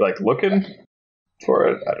looking for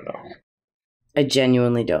it. I don't know. I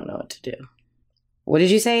genuinely don't know what to do. What did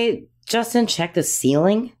you say, Justin? Check the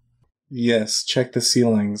ceiling? Yes, check the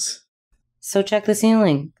ceilings. So check the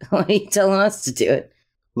ceiling. Why are you telling us to do it?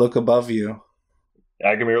 Look above you.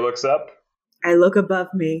 Agamir looks up. I look above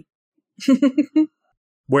me.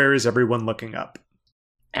 Where is everyone looking up?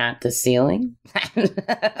 At the ceiling?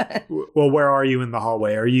 Well, where are you in the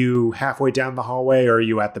hallway? Are you halfway down the hallway, or are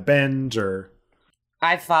you at the bend, or?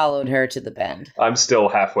 I followed her to the bend. I'm still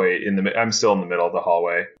I'm still in the middle of the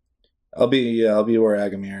hallway. I'll be where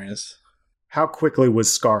Agamir is. How quickly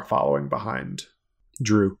was Scar following behind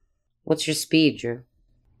Drew? What's your speed, Drew?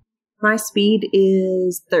 My speed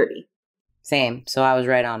is 30. Same, so I was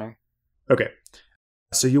right on her. Okay.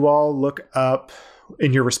 So you all look up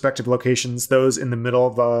in your respective locations. Those in the middle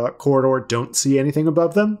of the corridor don't see anything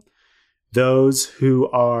above them. Those who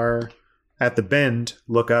are at the bend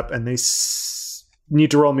look up, and they need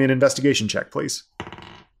to roll me an investigation check, please.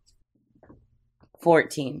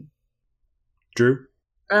 14. Drew?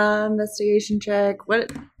 Investigation check.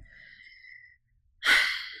 What?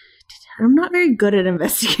 I'm not very good at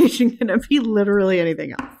investigation. Can it be literally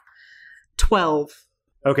anything else? 12.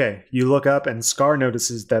 Okay, you look up, and Scar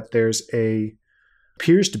notices that there's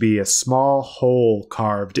appears to be a small hole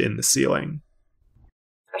carved in the ceiling.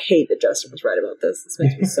 I hate that Justin was right about this. This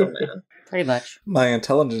makes me so mad. Pretty much. My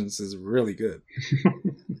intelligence is really good.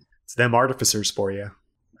 It's them artificers for you.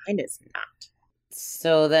 Mine is not.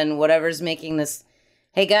 So then whatever's making this...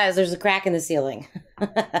 Hey guys, there's a crack in the ceiling.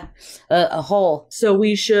 A hole. So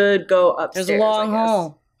we should go upstairs. There's a long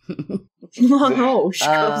hole. Long hole. We should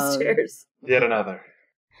go upstairs. Yet another.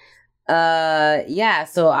 Yeah,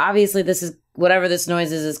 so obviously this is... Whatever this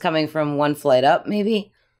noise is coming from one flight up,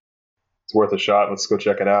 maybe? It's worth a shot. Let's go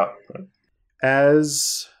check it out.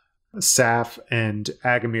 As Saf and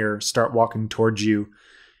Agamir start walking towards you,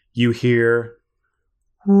 you hear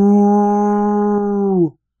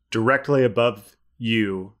directly above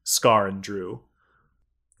you, Scar and Drew.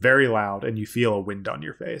 Very loud, and you feel a wind on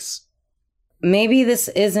your face. Maybe this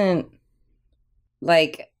isn't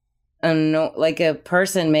like a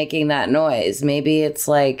person making that noise. Maybe it's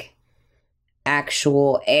like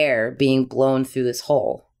actual air being blown through this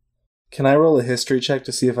hole. Can I roll a history check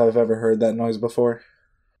to see if I've ever heard that noise before?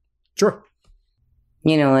 Sure.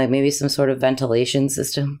 You know, like maybe some sort of ventilation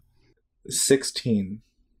system. 16.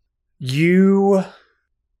 You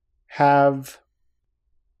have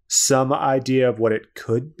some idea of what it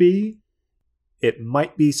could be. It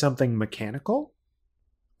might be something mechanical.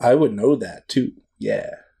 I would know that too. Yeah.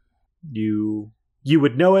 You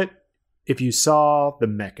would know it if you saw the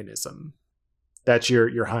mechanism. That's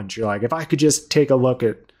your hunch. You're like, if I could just take a look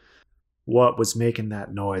at what was making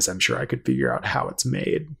that noise, I'm sure I could figure out how it's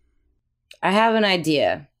made. I have an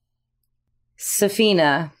idea.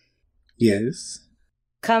 Safina. Yes?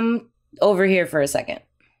 Come over here for a second.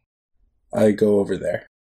 I go over there.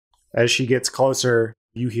 As she gets closer,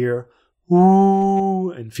 you hear woo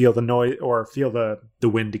and feel the noise, or feel the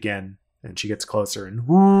wind again. And she gets closer and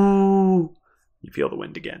woo, you feel the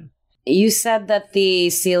wind again. You said that the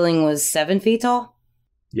ceiling was 7 feet tall?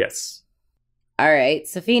 Yes. All right,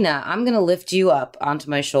 Safina, I'm going to lift you up onto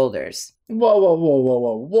my shoulders.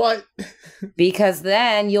 Whoa. What? Because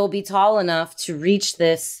then you'll be tall enough to reach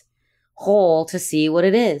this hole to see what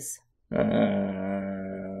it is. Okay.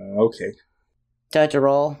 Do I have to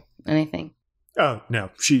roll anything? Oh,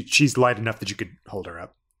 no. She's light enough that you could hold her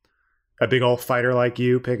up. A big old fighter like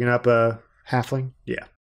you picking up a halfling? Yeah.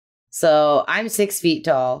 So I'm 6 feet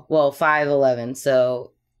tall. Well, 5'11",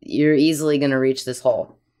 so you're easily going to reach this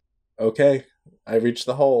hole. Okay. I reached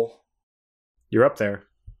the hole. You're up there.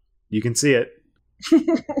 You can see it.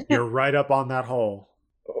 You're right up on that hole.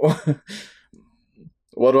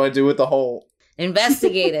 What do I do with the hole?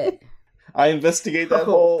 Investigate it. I investigate that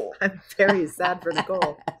hole. I'm very sad for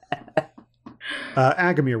Nicole.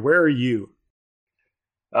 Agamir, where are you?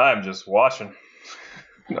 I'm just watching.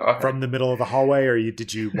 No, From the middle of the hallway, or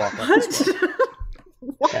did you walk up this way?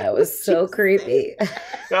 That was so creepy.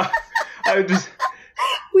 I just.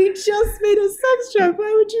 We just made a sex joke.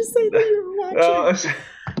 Why would you say that you were watching?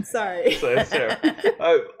 Sorry.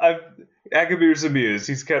 Agamir's amused.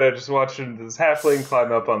 He's kind of just watching this halfling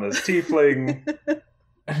climb up on this tiefling.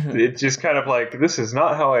 It's just kind of like, this is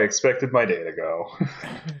not how I expected my day to go.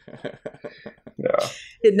 Yeah.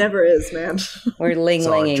 It never is, man. We're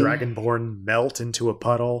ling-linging. Saw a dragonborn melt into a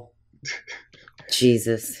puddle.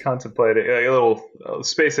 Jesus. Contemplating, like a little,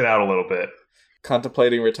 spacing out a little bit.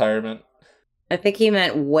 Contemplating retirement. I think he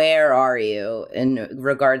meant, where are you in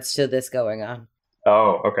regards to this going on?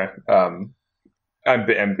 Oh, okay.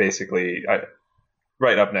 I'm basically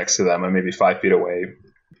right up next to them. I'm maybe 5 feet away.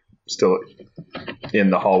 Still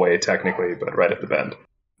in the hallway, technically, but right at the bend.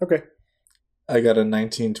 Okay. I got a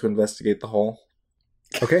 19 to investigate the hole.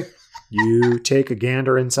 Okay. You take a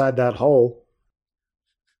gander inside that hole.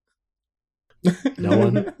 No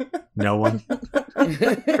one. No one.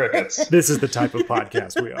 Crickets. This is the type of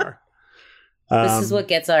podcast we are. This is what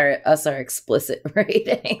gets us our explicit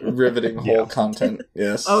rating. Riveting hole content,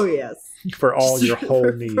 yes. Oh, yes. For all your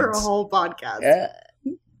hole needs. For a whole podcast.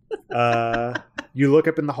 You look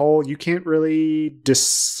up in the hole. You can't really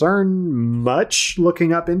discern much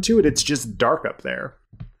looking up into it. It's just dark up there.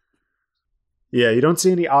 Yeah, you don't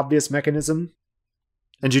see any obvious mechanism.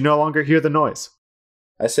 And you no longer hear the noise.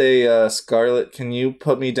 I say, Scarlet, can you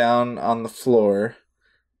put me down on the floor?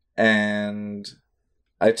 And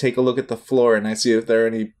I take a look at the floor and I see if there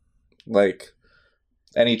are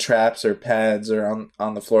any traps or pads or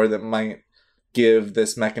on the floor that might give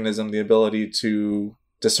this mechanism the ability to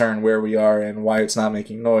discern where we are and why it's not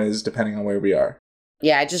making noise depending on where we are.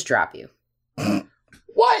 Yeah, I just drop you.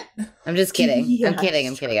 What? I'm just kidding. Yes. I'm kidding.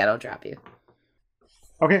 I don't drop you.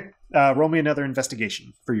 Okay. Roll me another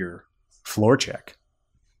investigation for your floor check.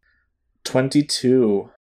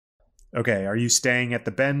 22. Okay. Are you staying at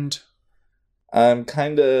the bend? I'm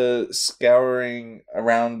kind of scouring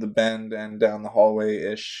around the bend and down the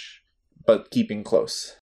hallway-ish, but keeping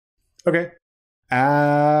close. Okay.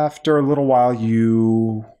 After a little while,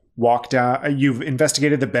 you walk down. You've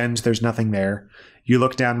investigated the bend. There's nothing there. You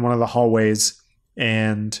look down one of the hallways,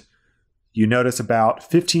 and you notice about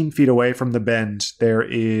 15 feet away from the bend, there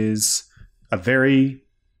is a very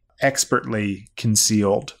expertly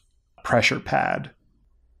concealed pressure pad.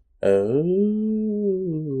 Oh.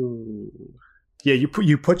 Yeah, you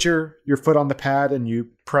put your foot on the pad and you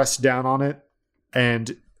press down on it,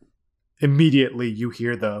 and immediately you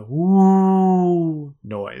hear the woo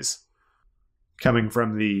noise coming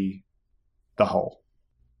from the hole.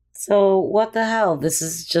 So what the hell? This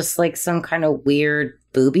is just like some kind of weird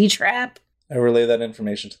booby trap? I relay that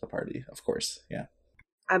information to the party, of course, yeah.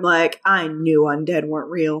 I'm like, I knew undead weren't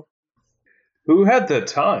real. Who had the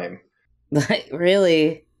time? Like,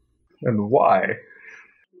 really? And why?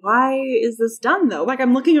 Why is this done, though? Like,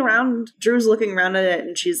 I'm looking around, Drew's looking around at it,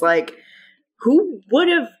 and she's like, who would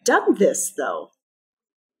have done this, though?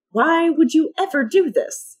 Why would you ever do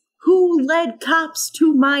this? Who led cops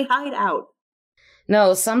to my hideout?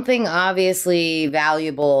 No, something obviously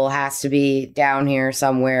valuable has to be down here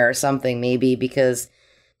somewhere or something, maybe, because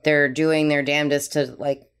they're doing their damnedest to,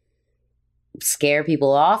 like, scare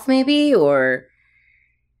people off, maybe? Or,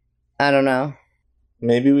 I don't know.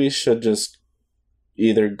 Maybe we should just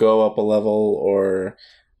either go up a level or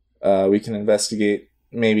we can investigate.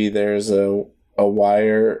 Maybe there's a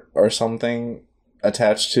wire or something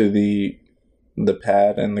attached to the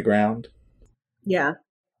pad in the ground. Yeah.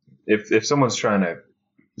 If someone's trying to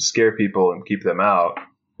scare people and keep them out,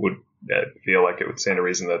 would feel like it would stand to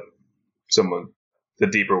reason that the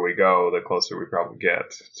deeper we go, the closer we probably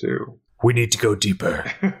get to. We need to go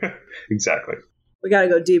deeper. Exactly. We gotta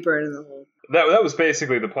go deeper into the hole. That was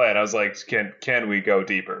basically the plan. I was like, can we go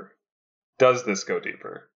deeper? Does this go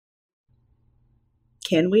deeper?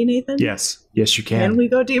 Can we, Nathan? Yes, you can. Can we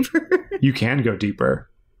go deeper? You can go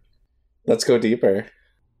deeper. Let's go deeper.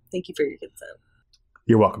 Thank you for your consent.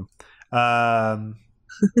 You're welcome.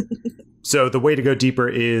 So the way to go deeper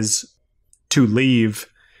is to leave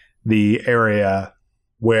the area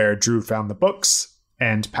where Drew found the books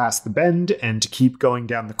and past the bend and to keep going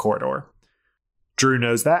down the corridor. Drew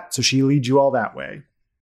knows that, so she leads you all that way.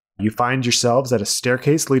 You find yourselves at a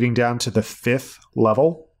staircase leading down to the 5th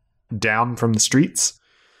level, down from the streets.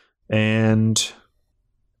 And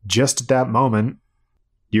just at that moment,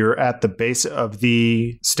 you're at the base of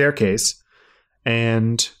the staircase,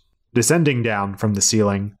 and descending down from the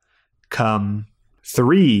ceiling come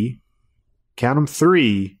 3, count them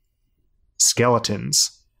 3,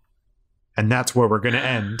 skeletons. And that's where we're going to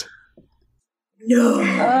end. No.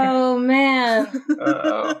 Oh, man.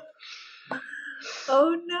 Uh-oh.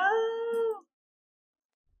 Oh, no.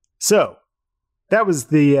 So, that was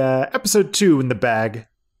the episode 2 in the bag.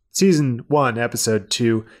 Season 1, episode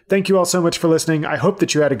 2. Thank you all so much for listening. I hope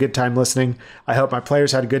that you had a good time listening. I hope my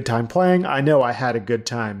players had a good time playing. I know I had a good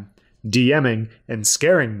time DMing and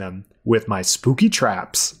scaring them with my spooky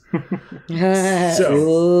traps. So,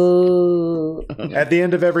 at the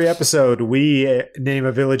end of every episode, we name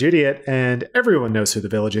a village idiot, and everyone knows who the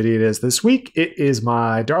village idiot is. This week, it is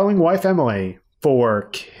my darling wife, Emily, for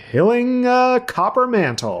killing a copper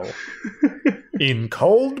mantle in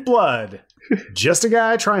cold blood. Just a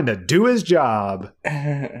guy trying to do his job.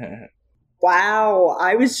 Wow,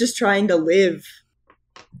 I was just trying to live.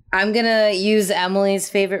 I'm going to use Emily's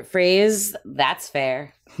favorite phrase. That's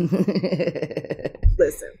fair.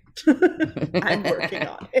 Listen, I'm working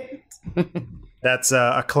on it. That's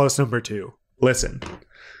a close number 2. Listen.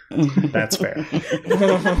 That's fair.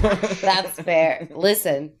 That's fair.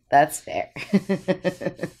 Listen, that's fair.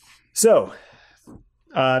 So,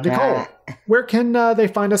 Nicole, where can they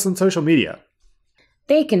find us on social media?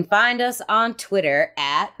 They can find us on Twitter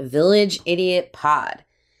at Village Idiot Pod.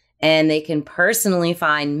 And they can personally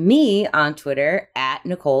find me on Twitter at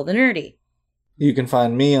Nicole the Nerdy. You can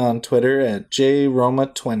find me on Twitter at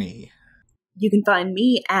JRoma20. You can find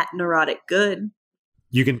me at Neurotic Good.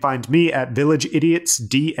 You can find me at Village Idiots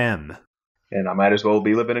DM. And I might as well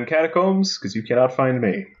be living in catacombs, because you cannot find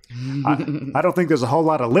me. I don't think there's a whole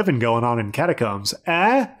lot of living going on in catacombs.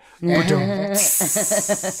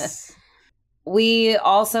 We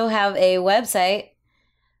also have a website,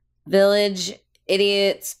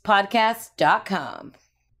 villageidiotspodcast.com.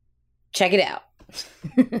 Check it out.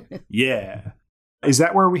 Yeah. Is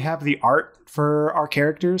that where we have the art for our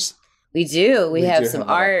characters? We do. We have do some have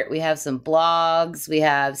that. art. We have some blogs. We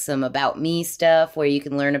have some about me stuff where you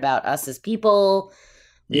can learn about us as people.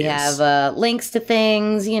 We Yes. have links to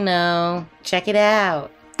things, Check it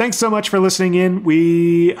out. Thanks so much for listening in.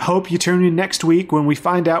 We hope you tune in next week when we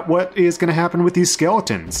find out what is going to happen with these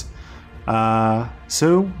skeletons. That's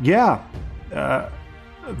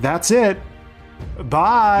it.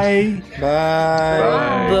 Bye. Bye.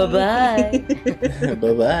 Bye. Bye-bye.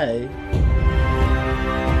 Bye-bye.